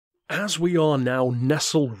As we are now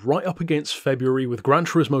nestled right up against February with Gran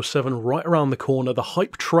Turismo 7 right around the corner, the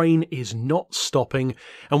hype train is not stopping,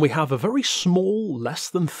 and we have a very small, less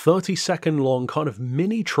than 30-second long kind of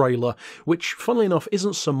mini trailer, which funnily enough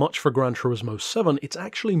isn't so much for Gran Turismo 7, it's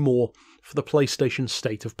actually more for the PlayStation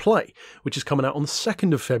State of Play, which is coming out on the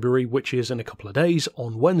 2nd of February, which is in a couple of days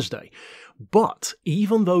on Wednesday. But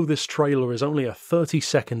even though this trailer is only a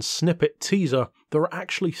 30-second snippet teaser, there are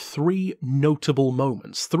actually 3 notable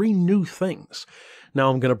moments, 3 new things.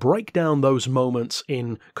 Now I'm going to break down those moments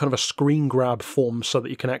in kind of a screen grab form so that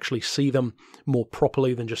you can actually see them more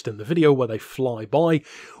properly than just in the video where they fly by.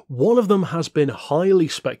 One of them has been highly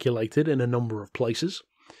speculated in a number of places.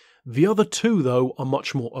 The other 2, though, are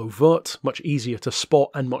much more overt, much easier to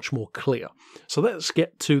spot, and much more clear. So let's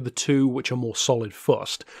get to the 2 which are more solid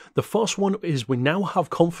first. The first one is we now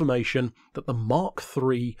have confirmation that the Mark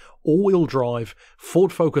III all-wheel drive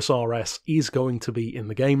Ford Focus RS is going to be in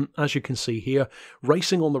the game, as you can see here,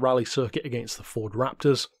 racing on the rally circuit against the Ford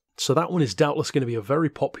Raptors. So that one is doubtless going to be a very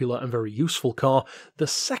popular and very useful car. The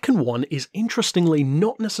second one is interestingly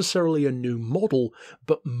not necessarily a new model,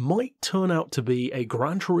 but might turn out to be a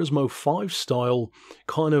Gran Turismo 5 style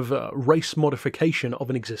kind of race modification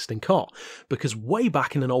of an existing car. Because way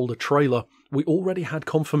back in an older trailer, we already had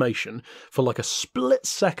confirmation for like a split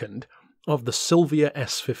second of the Silvia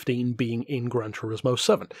S15 being in Gran Turismo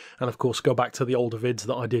 7. And of course, go back to the older vids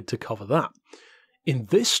that I did to cover that. In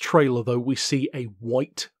this trailer, though, we see a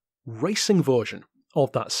white racing version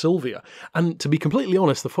of that Silvia, and to be completely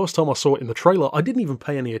honest, the first time I saw it in the trailer I didn't even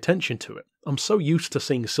pay any attention to it. I'm so used to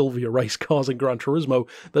seeing Silvia race cars in Gran Turismo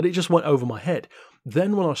that it just went over my head.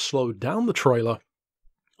 Then when I slowed down the trailer,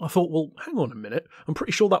 I thought, well, hang on a minute, I'm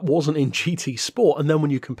pretty sure that wasn't in GT Sport, and then when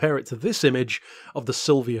you compare it to this image of the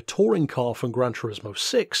Silvia touring car from Gran Turismo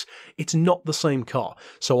 6, it's not the same car.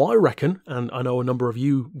 So I reckon, and I know a number of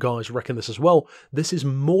you guys reckon this as well, this is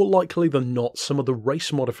more likely than not some of the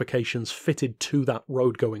race modifications fitted to that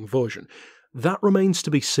road-going version. That remains to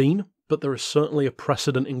be seen, but there is certainly a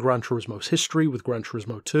precedent in Gran Turismo's history with Gran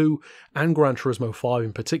Turismo 2 and Gran Turismo 5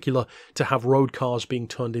 in particular to have road cars being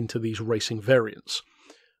turned into these racing variants.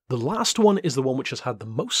 The last one is the one which has had the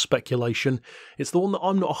most speculation. It's the one that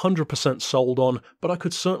I'm not 100% sold on, but I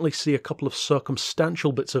could certainly see a couple of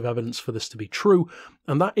circumstantial bits of evidence for this to be true,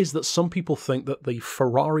 and that is that some people think that the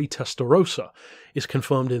Ferrari Testarossa is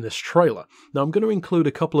confirmed in this trailer. Now I'm going to include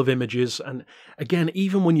a couple of images, and again,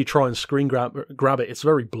 even when you try and screen grab it, it's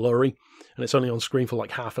very blurry, and it's only on screen for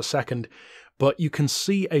like half a second, but you can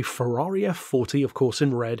see a Ferrari F40, of course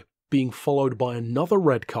in red, being followed by another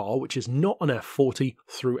red car, which is not an F40,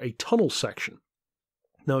 through a tunnel section.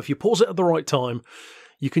 Now, if you pause it at the right time,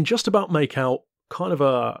 you can just about make out kind of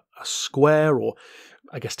a square, or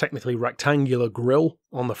I guess technically rectangular grille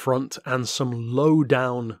on the front, and some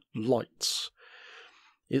low-down lights.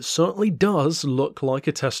 It certainly does look like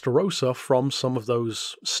a Testarossa from some of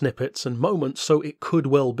those snippets and moments, so it could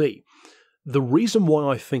well be. The reason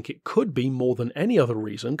why I think it could be more than any other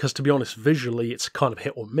reason, because to be honest, visually it's kind of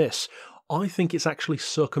hit or miss, I think it's actually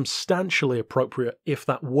circumstantially appropriate if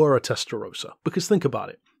that were a Testarossa. Because think about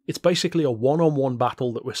it, it's basically a one-on-one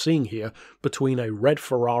battle that we're seeing here between a red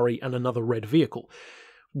Ferrari and another red vehicle.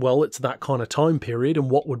 Well, it's that kind of time period, and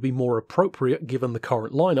what would be more appropriate given the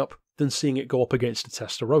current lineup than seeing it go up against a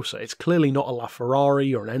Testarossa? It's clearly not a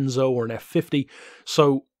LaFerrari or an Enzo or an F50,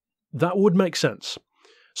 so that would make sense.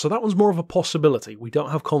 So that one's more of a possibility. We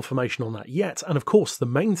don't have confirmation on that yet. And of course, the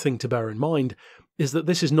main thing to bear in mind is that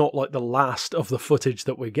this is not like the last of the footage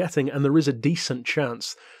that we're getting, and there is a decent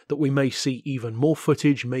chance that we may see even more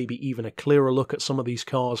footage, maybe even a clearer look at some of these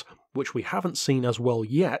cars, which we haven't seen as well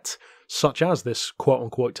yet, such as this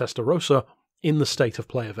quote-unquote Testarossa in the State of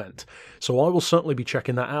Play event. So I will certainly be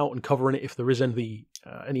checking that out and covering it if there is any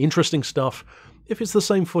interesting stuff. If it's the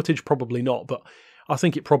same footage, probably not, but I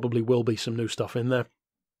think it probably will be some new stuff in there.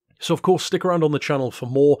 So of course, stick around on the channel for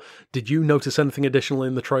more. Did you notice anything additional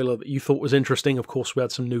in the trailer that you thought was interesting? Of course, we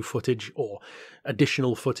had some new footage or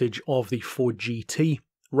additional footage of the Ford GT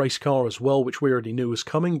race car as well, which we already knew was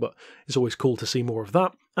coming, but it's always cool to see more of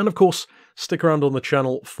that. And of course, stick around on the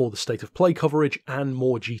channel for the State of Play coverage and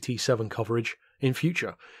more GT7 coverage in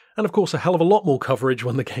future. And of course, a hell of a lot more coverage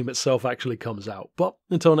when the game itself actually comes out. But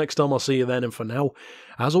until next time, I'll see you then, and for now,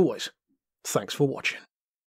 as always, thanks for watching.